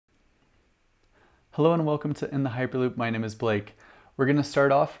Hello and welcome to In the Hyperloop. My name is Blake. We're going to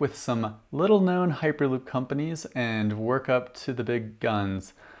start off with some little-known Hyperloop companies and work up to the big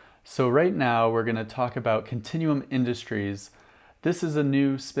guns. So right now we're going to talk about Continuum Industries. This is a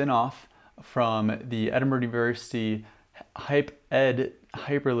new spin-off from the Edinburgh University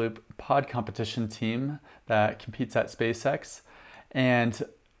Hyperloop pod competition team that competes at SpaceX. And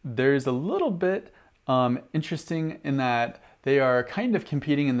there's a little bit interesting in that they are kind of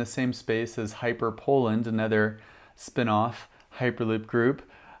competing in the same space as Hyper Poland, another spin-off Hyperloop group.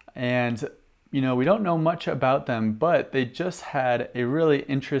 And we don't know much about them, but they just had a really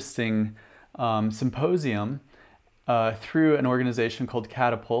interesting symposium through an organization called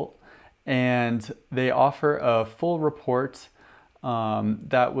Catapult, and they offer a full report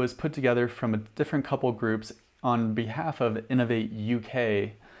that was put together from a different couple groups on behalf of Innovate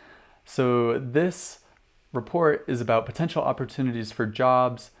UK. So this report is about potential opportunities for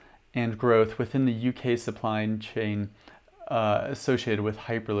jobs and growth within the UK supply chain associated with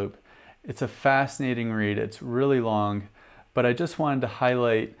Hyperloop. It's a fascinating read. It's really long, but I just wanted to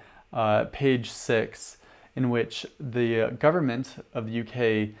highlight page 6, in which the government of the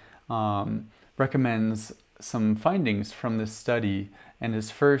UK recommends some findings from this study and has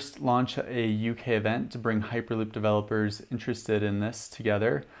first launched a UK event to bring Hyperloop developers interested in this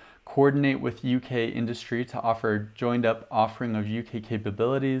together, coordinate with UK industry to offer joined up offering of UK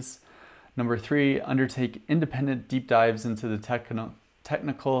capabilities. Number 3, undertake independent deep dives into the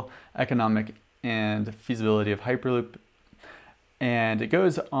technical, economic, and feasibility of Hyperloop. And it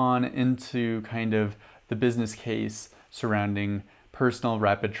goes on into kind of the business case surrounding personal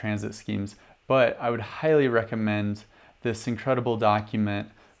rapid transit schemes. But I would highly recommend this incredible document.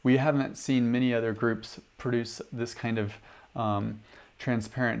 We haven't seen many other groups produce this kind of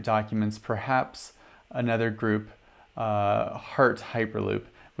transparent documents, perhaps another group, Hardt Hyperloop,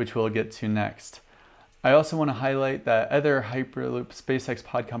 which we'll get to next. I also want to highlight that other Hyperloop SpaceX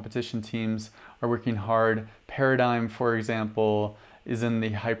pod competition teams are working hard. Paradigm, for example, is in the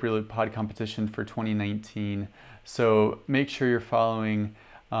Hyperloop pod competition for 2019. So make sure you're following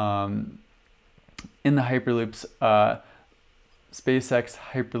in the Hyperloops SpaceX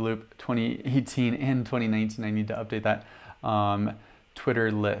Hyperloop 2018 and 2019. I need to update that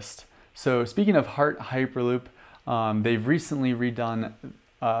Twitter list. So speaking of Hardt Hyperloop, they've recently redone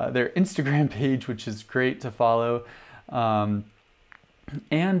their Instagram page, which is great to follow. And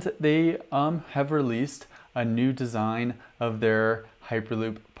they have released a new design of their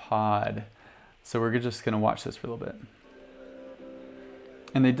Hyperloop pod. So we're just going to watch this for a little bit.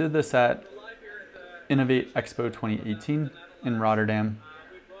 And they did this at Innovate Expo 2018 in Rotterdam.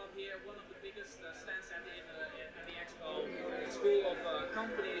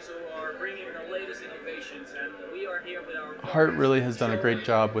 Hardt really has done a great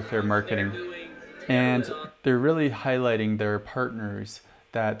job with their marketing, and they're really highlighting their partners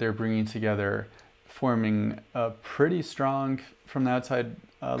that they're bringing together, forming a pretty strong, from the outside,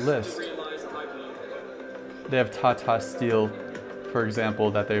 list. They have Tata Steel, for example,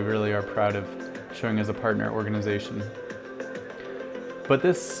 that they really are proud of showing as a partner organization. But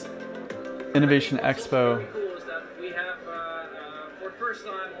this Innovation Expo,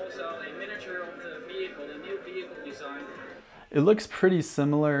 it looks pretty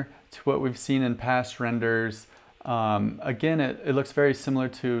similar to what we've seen in past renders. Again, it looks very similar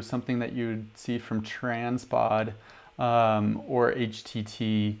to something that you'd see from TransPod or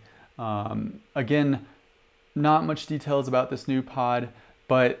HTT. Again, not much details about this new pod,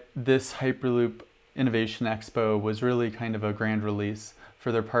 but this Hyperloop Innovation Expo was really kind of a grand release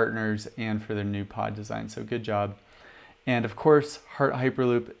for their partners and for their new pod design, so good job. And of course, Hardt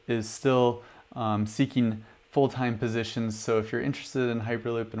Hyperloop is still seeking full-time positions, so if you're interested in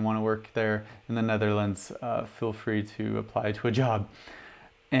Hyperloop and want to work there in the Netherlands, feel free to apply to a job.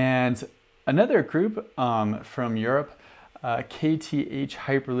 And another group from Europe, KTH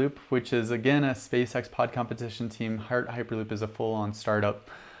Hyperloop, which is again a SpaceX pod competition team. Hardt Hyperloop is a full-on startup.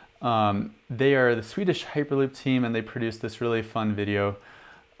 They are the Swedish Hyperloop team, and they produced this really fun video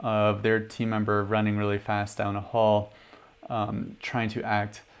of their team member running really fast down a hall, trying to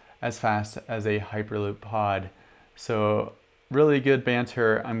act as fast as a Hyperloop pod. So really good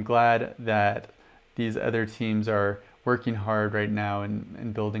banter. I'm glad that these other teams are working hard right now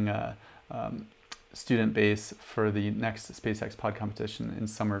and building a student base for the next SpaceX pod competition in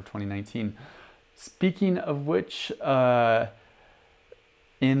summer of 2019. Speaking of which,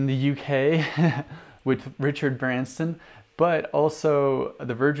 in the UK with Richard Branson, but also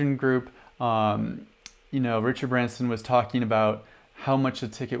the Virgin Group, Richard Branson was talking about how much a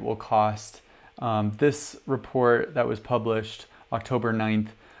ticket will cost. This report that was published October 9th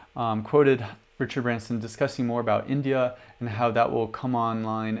quoted Richard Branson discussing more about India and how that will come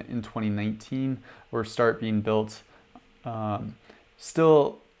online in 2019 or start being built.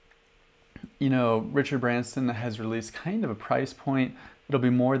 Still, Richard Branson has released kind of a price point. It'll be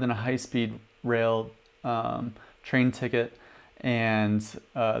more than a high-speed rail train ticket, and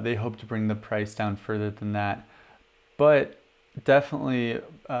they hope to bring the price down further than that. But definitely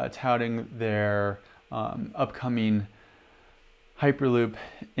touting their upcoming Hyperloop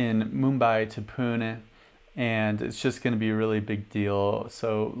in Mumbai to Pune, and it's just going to be a really big deal.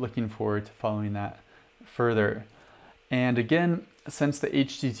 So looking forward to following that further. And again, since the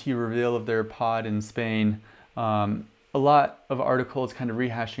HTT reveal of their pod in Spain, a lot of articles kind of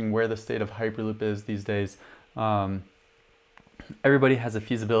rehashing where the state of Hyperloop is these days. Everybody has a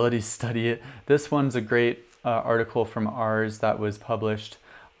feasibility study. This one's a great article from ours that was published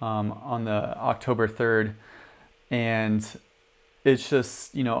on the October 3rd, and it's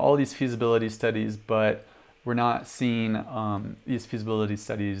just all these feasibility studies, but we're not seeing these feasibility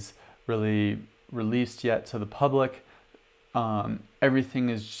studies really released yet to the public. Everything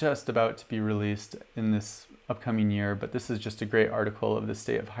is just about to be released in this upcoming year, but this is just a great article of the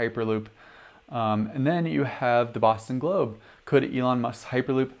state of Hyperloop. And then you have the Boston Globe. Could Elon Musk's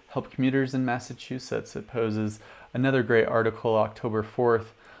Hyperloop help commuters in Massachusetts? It poses another great article, October 4th,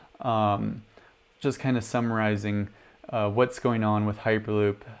 just kind of summarizing what's going on with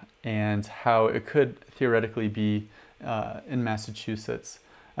Hyperloop and how it could theoretically be in Massachusetts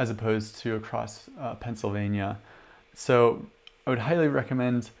as opposed to across Pennsylvania. So I would highly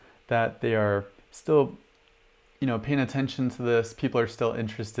recommend that they are still, paying attention to this. People are still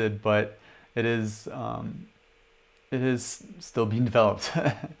interested, but it is still being developed.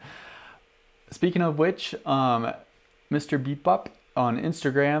 Speaking of which, Mr. Beepbop on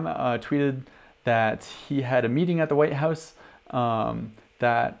Instagram tweeted that he had a meeting at the White House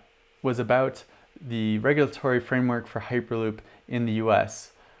that was about the regulatory framework for Hyperloop in the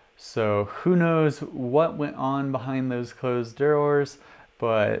US. So who knows what went on behind those closed doors,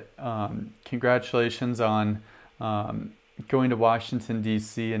 but congratulations on going to Washington,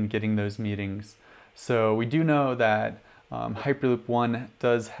 D.C. and getting those meetings. So we do know that Hyperloop 1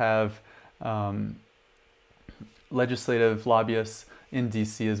 does have legislative lobbyists in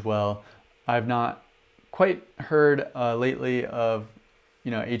D.C. as well. I've not quite heard lately of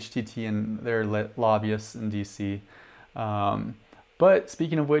HTT and their lobbyists in D.C. But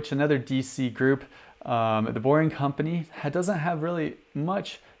speaking of which, another DC group, the Boring Company, doesn't have really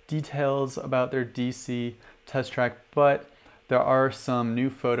much details about their DC test track, but there are some new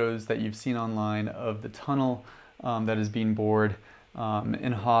photos that you've seen online of the tunnel that is being bored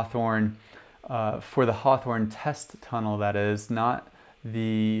in Hawthorne, for the Hawthorne test tunnel, that is, not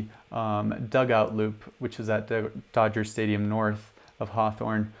the dugout loop, which is at Dodger Stadium north of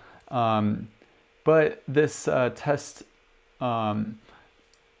Hawthorne. But this test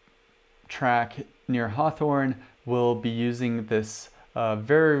track near Hawthorne will be using this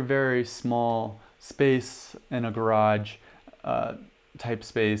very, very small space in a garage type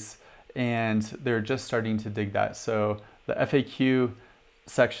space, and they're just starting to dig that. So the FAQ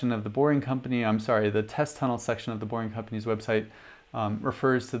section of the Boring Company, the test tunnel section of the Boring Company's website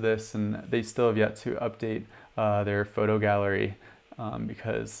refers to this, and they still have yet to update their photo gallery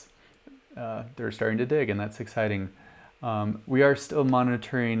because they're starting to dig, and that's exciting. We are still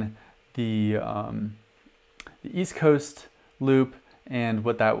monitoring the East Coast loop and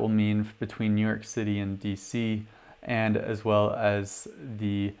what that will mean between New York City and DC, and as well as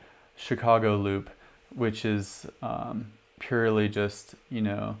the Chicago loop, which is purely just,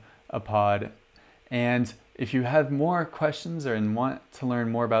 a pod. And if you have more questions or want to learn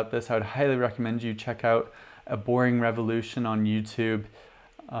more about this, I would highly recommend you check out A Boring Revolution on YouTube.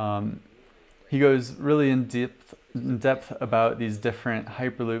 He goes really in depth about these different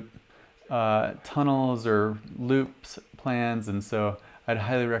Hyperloop tunnels or loops plans, and so I'd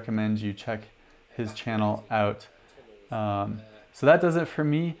highly recommend you check his channel out. So that does it for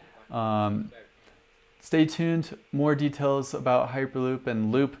me. Stay tuned. More details about Hyperloop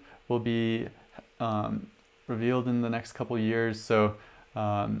and Loop will be revealed in the next couple years. So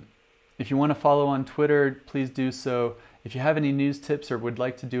if you want to follow on Twitter, please do so. If you have any news tips or would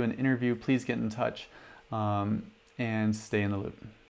like to do an interview, please get in touch and stay in the loop.